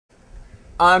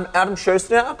I'm Adam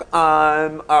Shostack.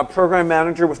 I'm a program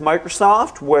manager with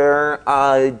Microsoft where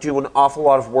I do an awful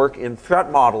lot of work in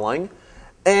threat modeling.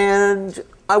 And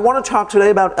I want to talk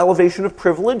today about elevation of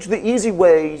privilege, the easy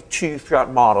way to threat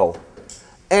model.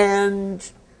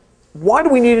 And why do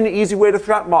we need an easy way to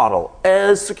threat model?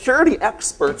 As security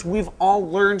experts, we've all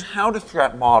learned how to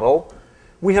threat model.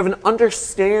 We have an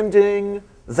understanding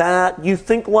that you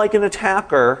think like an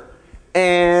attacker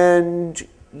and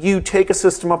you take a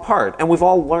system apart. And we've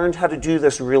all learned how to do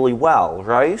this really well,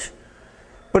 right?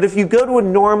 But if you go to a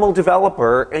normal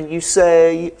developer and you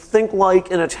say, think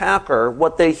like an attacker,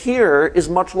 what they hear is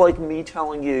much like me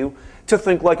telling you to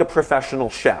think like a professional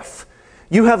chef.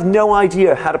 You have no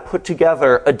idea how to put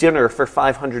together a dinner for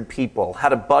 500 people, how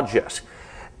to budget.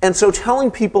 And so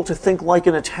telling people to think like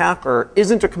an attacker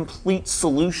isn't a complete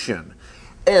solution.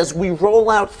 As we roll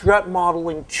out threat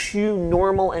modeling to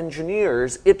normal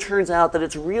engineers, it turns out that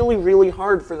it's really, really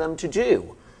hard for them to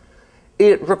do.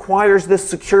 It requires this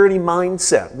security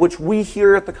mindset, which we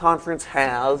here at the conference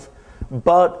have,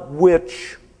 but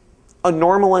which a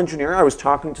normal engineer, I was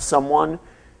talking to someone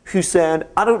who said,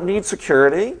 I don't need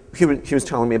security. He was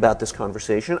telling me about this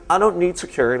conversation. I don't need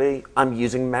security. I'm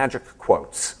using magic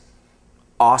quotes.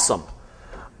 Awesome.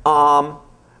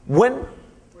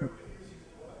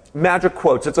 Magic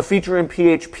quotes, it's a feature in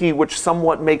PHP which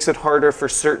somewhat makes it harder for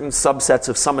certain subsets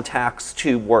of some attacks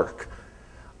to work.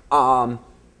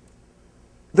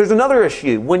 There's another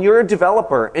issue. When you're a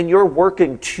developer and you're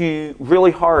working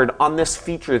really hard on this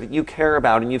feature that you care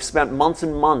about and you've spent months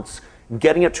and months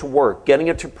getting it to work, getting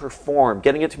it to perform,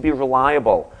 getting it to be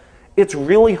reliable, it's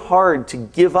really hard to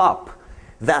give up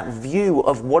that view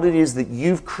of what it is that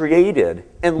you've created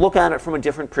and look at it from a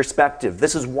different perspective.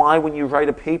 This is why when you write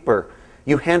a paper,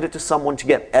 you hand it to someone to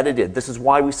get edited. This is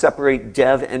why we separate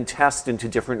dev and test into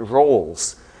different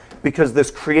roles, because this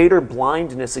creator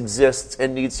blindness exists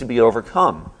and needs to be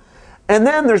overcome. And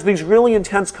then there's these really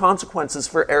intense consequences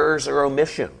for errors or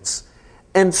omissions.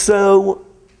 And so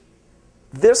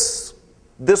this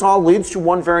all leads to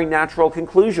one very natural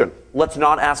conclusion. Let's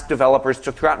not ask developers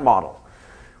to threat model,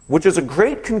 which is a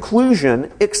great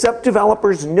conclusion, except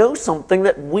developers know something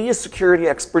that we as security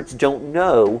experts don't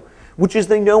know, which is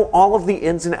they know all of the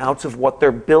ins and outs of what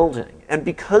they're building. And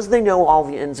because they know all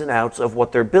the ins and outs of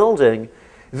what they're building,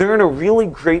 they're in a really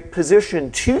great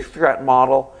position to threat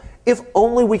model if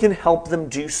only we can help them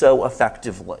do so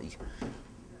effectively.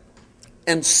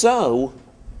 And so,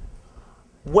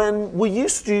 when we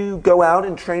used to go out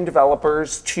and train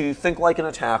developers to think like an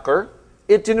attacker,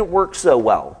 it didn't work so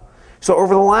well. So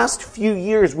over the last few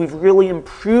years, we've really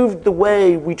improved the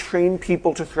way we train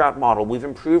people to threat model. We've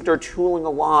improved our tooling a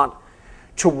lot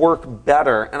to work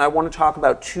better, and I want to talk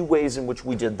about two ways in which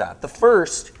we did that. The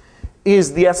first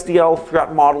is the SDL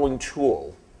threat modeling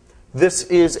tool. This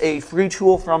is a free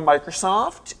tool from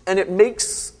Microsoft, and it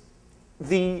makes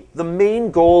the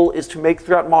main goal is to make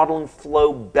threat modeling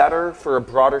flow better for a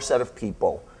broader set of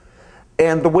people.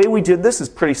 And the way we did this is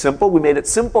pretty simple. We made it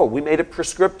simple. We made it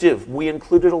prescriptive. We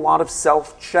included a lot of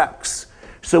self-checks.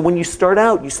 So when you start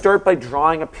out, you start by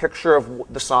drawing a picture of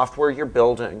the software you're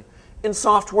building. In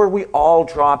software, we all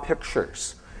draw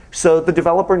pictures. So the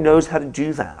developer knows how to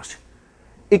do that.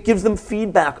 It gives them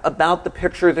feedback about the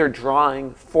picture they're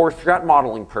drawing for threat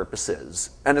modeling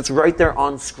purposes. And it's right there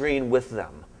on screen with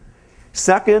them.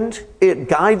 Second, it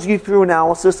guides you through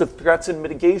analysis of threats and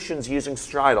mitigations using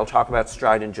Stride. I'll talk about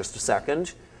Stride in just a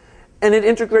second. And it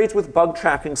integrates with bug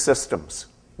tracking systems.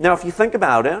 Now, if you think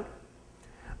about it,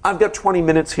 I've got 20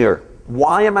 minutes here.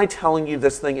 Why am I telling you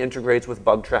this thing integrates with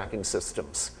bug tracking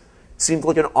systems? It seems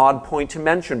like an odd point to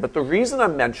mention, but the reason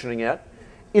I'm mentioning it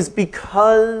is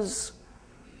because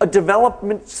a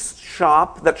development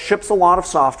shop that ships a lot of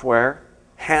software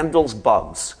handles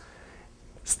bugs.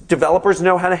 Developers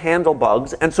know how to handle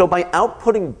bugs, and so by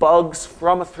outputting bugs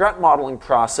from a threat modeling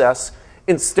process,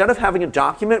 instead of having a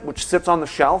document which sits on the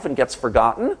shelf and gets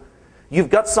forgotten, you've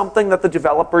got something that the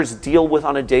developers deal with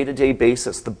on a day-to-day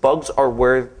basis. The bugs are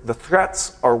where the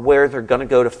threats are where they're going to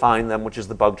go to find them, which is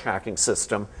the bug tracking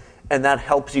system, and that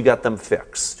helps you get them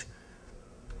fixed.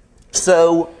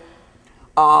 So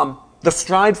the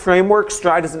Stride framework,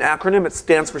 Stride is an acronym. It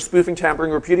stands for Spoofing,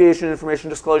 Tampering, Repudiation,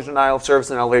 Information Disclosure, Denial of Service,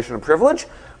 and Elevation of Privilege.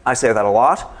 I say that a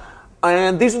lot.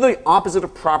 And these are the opposite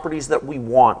of properties that we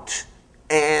want.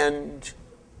 And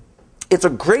it's a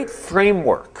great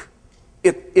framework.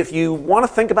 If you want to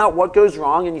think about what goes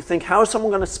wrong and you think, how is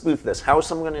someone going to spoof this? How is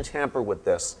someone going to tamper with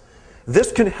this?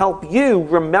 This can help you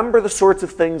remember the sorts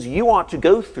of things you want to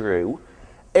go through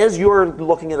as you're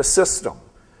looking at a system.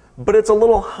 But it's a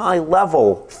little high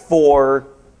level for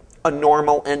a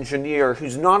normal engineer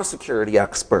who's not a security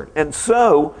expert. And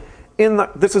so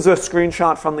This is a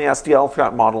screenshot from the SDL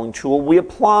threat modeling tool. We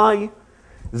apply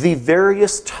the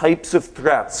various types of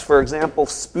threats. For example,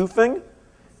 spoofing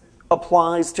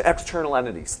applies to external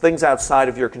entities, things outside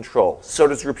of your control. So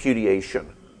does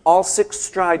repudiation. All 6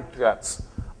 stride threats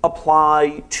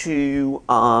apply to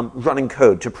running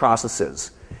code, to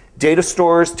processes. Data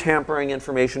stores, tampering,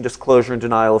 information disclosure, and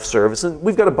denial of service. And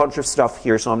we've got a bunch of stuff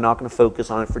here, so I'm not going to focus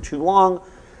on it for too long.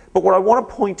 But what I want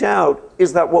to point out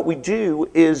is that what we do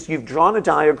is you've drawn a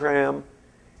diagram.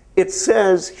 It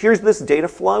says, here's this data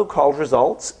flow called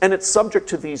results, and it's subject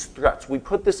to these threats. We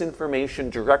put this information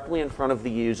directly in front of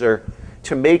the user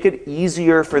to make it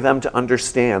easier for them to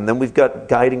understand. Then we've got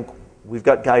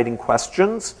guiding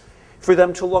questions for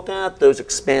them to look at. Those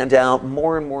expand out.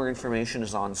 More and more information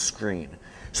is on screen.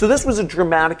 So this was a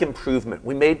dramatic improvement.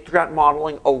 We made threat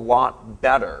modeling a lot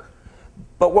better.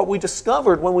 But what we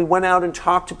discovered when we went out and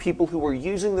talked to people who were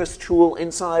using this tool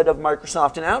inside of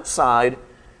Microsoft and outside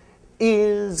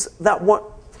is that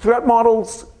threat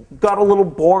models got a little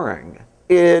boring.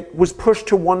 It was pushed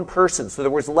to one person, so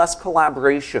there was less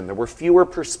collaboration. There were fewer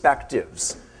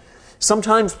perspectives.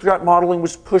 Sometimes threat modeling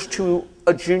was pushed to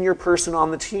a junior person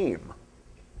on the team.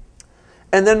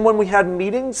 And then when we had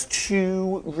meetings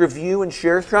to review and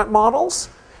share threat models,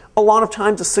 a lot of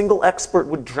times a single expert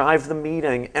would drive the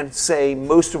meeting and say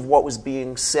most of what was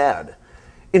being said.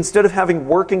 Instead of having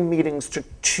working meetings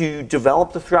to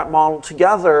develop the threat model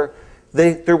together,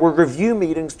 there were review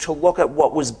meetings to look at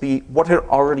what had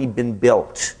already been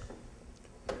built.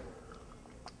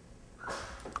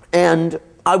 And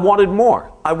I wanted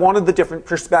more. I wanted the different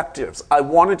perspectives. I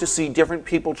wanted to see different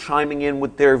people chiming in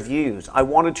with their views. I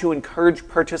wanted to encourage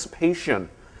participation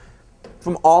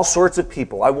from all sorts of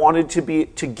people. I wanted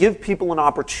to give people an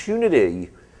opportunity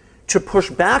to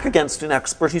push back against an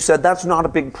expert who said that's not a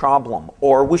big problem,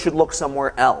 or we should look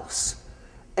somewhere else.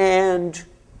 And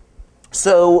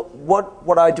so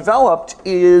what I developed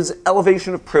is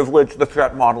Elevation of Privilege, the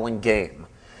threat modeling game.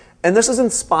 And this is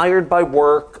inspired by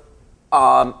work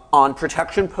on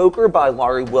Protection Poker by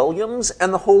Laurie Williams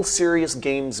and the whole serious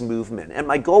games movement. And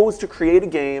my goal was to create a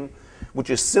game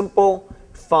which is simple,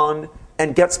 fun,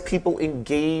 and gets people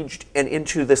engaged and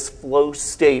into this flow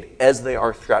state as they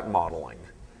are threat modeling.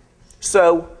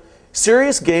 So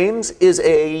serious games is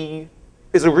a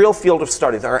real field of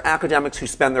study. There are academics who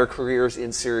spend their careers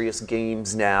in serious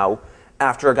games now,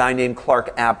 after a guy named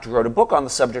Clark Abt wrote a book on the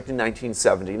subject in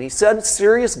 1970. And he said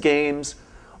serious games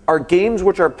are games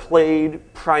which are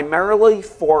played primarily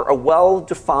for a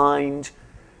well-defined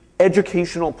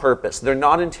educational purpose. They're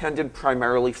not intended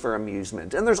primarily for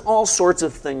amusement. And there's all sorts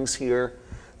of things here.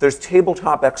 There's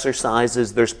tabletop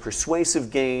exercises, there's persuasive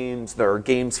games, there are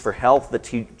games for health that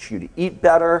teach you to eat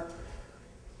better.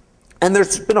 And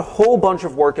there's been a whole bunch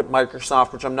of work at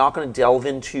Microsoft, which I'm not going to delve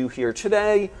into here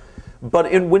today, but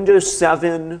in Windows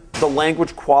 7, the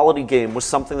language quality game was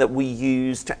something that we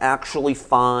used to actually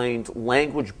find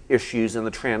language issues in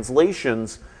the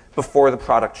translations before the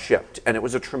product shipped. And it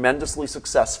was a tremendously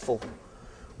successful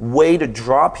way to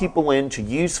draw people in, to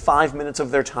use 5 minutes of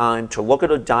their time, to look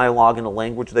at a dialogue in a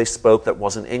language they spoke that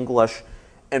wasn't English,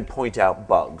 and point out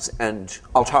bugs. And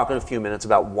I'll talk in a few minutes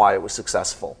about why it was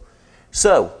successful.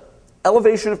 So,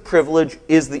 Elevation of Privilege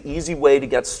is the easy way to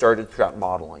get started threat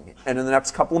modeling. And in the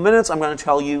next couple of minutes, I'm going to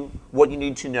tell you what you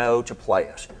need to know to play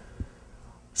it.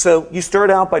 So, you start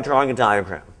out by drawing a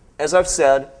diagram. As I've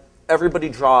said, everybody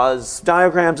draws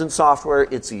diagrams in software.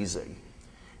 It's easy.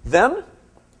 Then,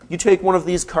 you take one of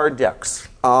these card decks.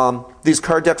 These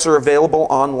card decks are available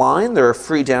online. They're a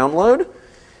free download.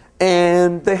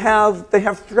 And they have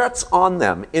threats on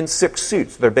them in 6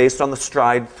 suits. They're based on the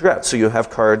stride threat. So you have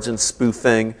cards in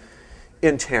spoofing,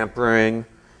 in tampering,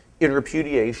 in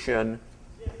repudiation.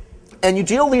 And you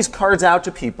deal these cards out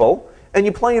to people, and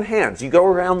you play in hands. You go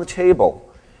around the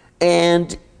table.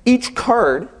 And each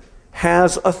card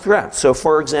has a threat. So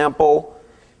for example,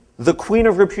 the Queen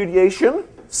of Repudiation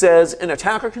says an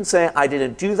attacker can say, I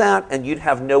didn't do that, and you'd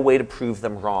have no way to prove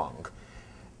them wrong.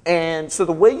 And so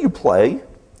the way you play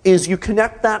is you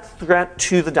connect that threat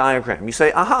to the diagram. You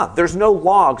say, aha, there's no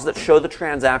logs that show the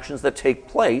transactions that take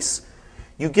place.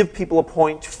 You give people a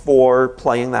point for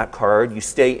playing that card. You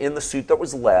stay in the suit that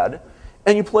was led,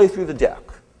 and you play through the deck.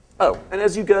 Oh, and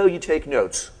as you go, you take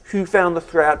notes. Who found the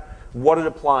threat? What it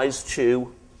applies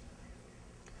to?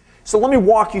 So let me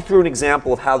walk you through an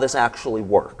example of how this actually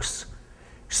works.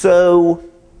 So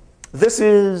this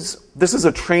is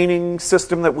a training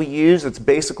system that we use. It's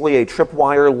basically a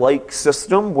tripwire-like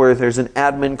system where there's an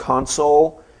admin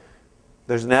console.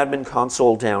 There's an admin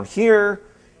console down here.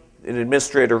 An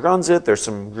administrator runs it. There's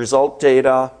some result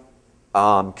data.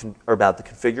 or about the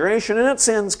configuration, and it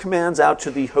sends commands out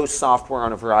to the host software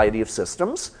on a variety of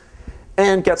systems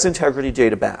and gets integrity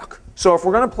data back. So if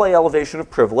we're going to play Elevation of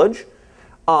Privilege,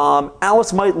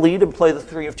 Alice might lead and play the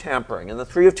 3 of Tampering. And the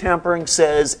 3 of Tampering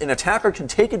says an attacker can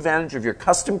take advantage of your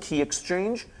custom key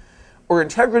exchange or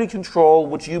integrity control,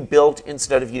 which you built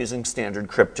instead of using standard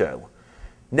crypto.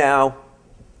 Now,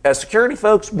 as security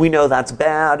folks, we know that's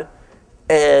bad.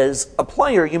 As a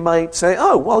player, you might say,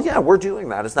 oh, well, yeah, we're doing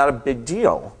that. Is that a big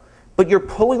deal? But you're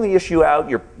pulling the issue out.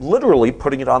 You're literally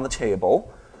putting it on the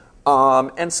table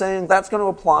and saying that's going to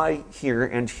apply here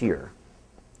and here.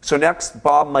 So next,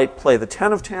 Bob might play the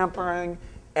 10 of Tampering,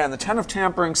 and the 10 of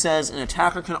Tampering says an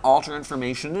attacker can alter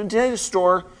information in a data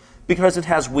store because it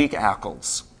has weak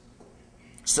ACLs.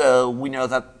 So we know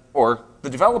that, or the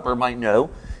developer might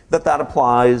know, that that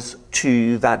applies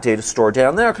to that data store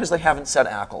down there because they haven't set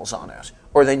ACLs on it,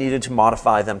 or they needed to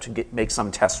modify them to make some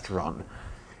test run,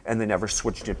 and they never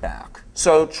switched it back.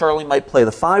 So Charlie might play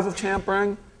the 5 of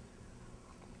Tampering.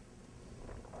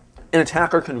 An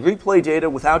attacker can replay data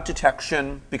without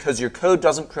detection because your code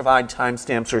doesn't provide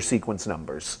timestamps or sequence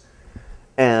numbers.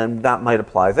 And that might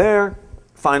apply there.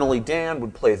 Finally, Dan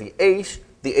would play the 8.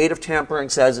 The 8 of Tampering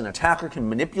says an attacker can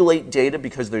manipulate data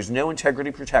because there's no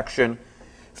integrity protection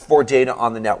for data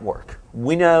on the network.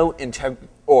 We know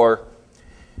encryption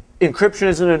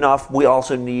isn't enough. We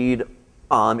also need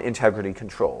integrity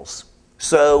controls.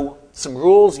 So some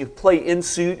rules: you play in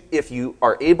suit if you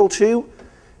are able to.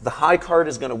 The high card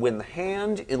is going to win the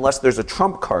hand unless there's a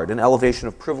trump card, an elevation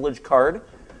of privilege card.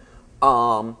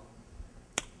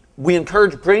 We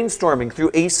encourage brainstorming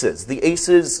through aces. The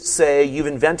aces say you've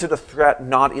invented a threat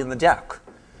not in the deck.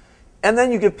 And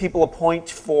then you give people a point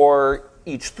for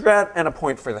each threat and a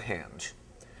point for the hand.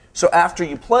 So after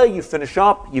you play, you finish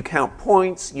up, you count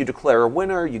points, you declare a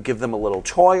winner, you give them a little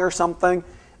toy or something,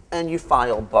 and you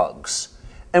file bugs.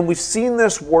 And we've seen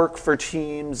this work for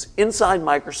teams inside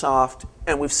Microsoft,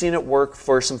 and we've seen it work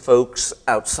for some folks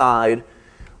outside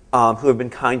who have been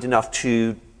kind enough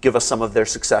to give us some of their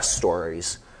success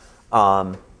stories.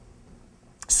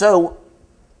 So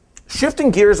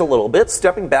shifting gears a little bit,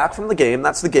 stepping back from the game,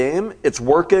 that's the game. It's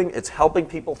working. It's helping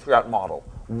people throughout model.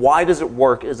 Why does it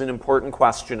work is an important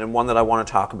question and one that I want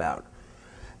to talk about.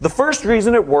 The first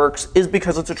reason it works is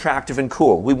because it's attractive and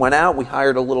cool. We went out, we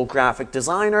hired a little graphic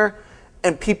designer,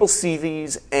 and people see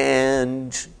these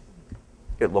and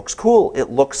it looks cool, it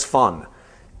looks fun.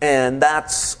 And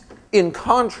that's in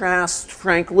contrast,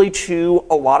 frankly, to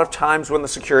a lot of times when the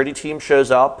security team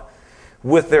shows up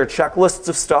with their checklists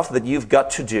of stuff that you've got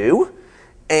to do,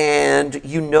 and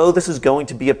you know this is going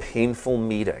to be a painful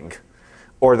meeting.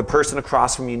 Or the person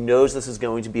across from you knows this is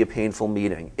going to be a painful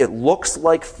meeting. It looks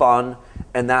like fun,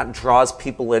 and that draws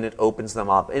people in, it opens them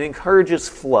up. It encourages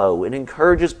flow. It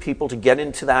encourages people to get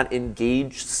into that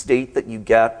engaged state that you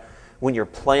get when you're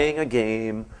playing a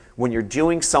game, when you're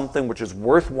doing something which is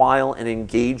worthwhile and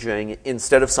engaging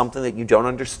instead of something that you don't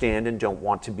understand and don't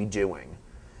want to be doing.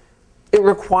 It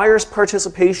requires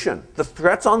participation. The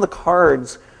threats on the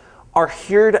cards are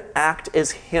here to act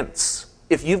as hints.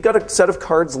 If you've got a set of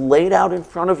cards laid out in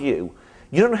front of you,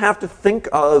 you don't have to think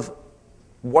of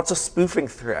what's a spoofing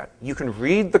threat. You can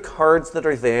read the cards that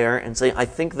are there and say, I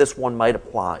think this one might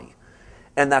apply.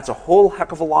 And that's a whole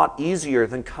heck of a lot easier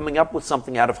than coming up with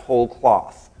something out of whole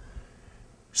cloth.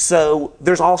 So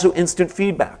there's also instant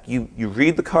feedback. You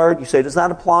read the card, you say, does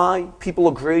that apply? People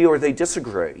agree or they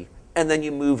disagree. And then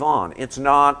you move on. It's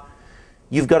not,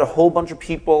 you've got a whole bunch of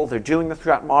people, they're doing the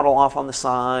threat model off on the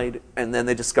side, and then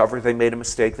they discover they made a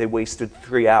mistake, they wasted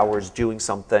 3 hours doing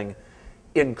something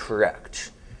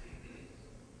incorrect.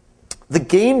 The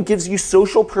game gives you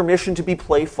social permission to be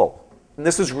playful. And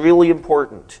this is really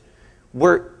important.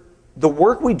 The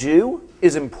work we do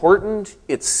is important,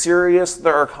 it's serious,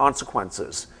 there are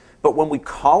consequences. But when we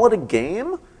call it a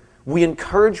game, we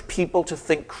encourage people to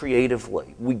think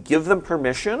creatively. We give them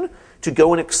permission to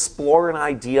go and explore an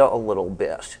idea a little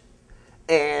bit.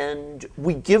 And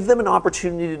we give them an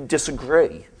opportunity to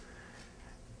disagree.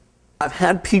 I've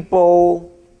had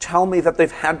people tell me that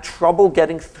they've had trouble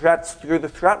getting threats through the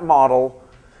threat model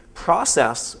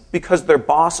process because their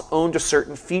boss owned a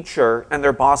certain feature and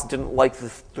their boss didn't like the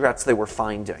threats they were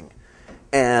finding.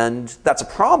 And that's a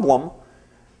problem.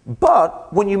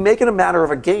 But when you make it a matter of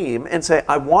a game and say,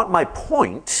 I want my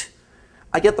point,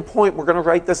 I get the point, we're going to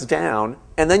write this down,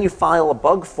 and then you file a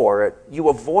bug for it, you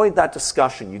avoid that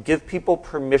discussion. You give people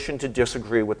permission to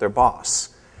disagree with their boss.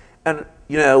 And,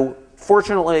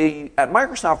 fortunately, at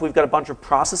Microsoft, we've got a bunch of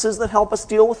processes that help us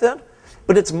deal with it,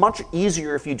 but it's much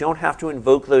easier if you don't have to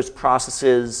invoke those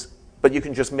processes, but you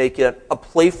can just make it a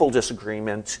playful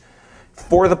disagreement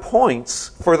For the points,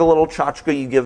 for the little tchotchke you give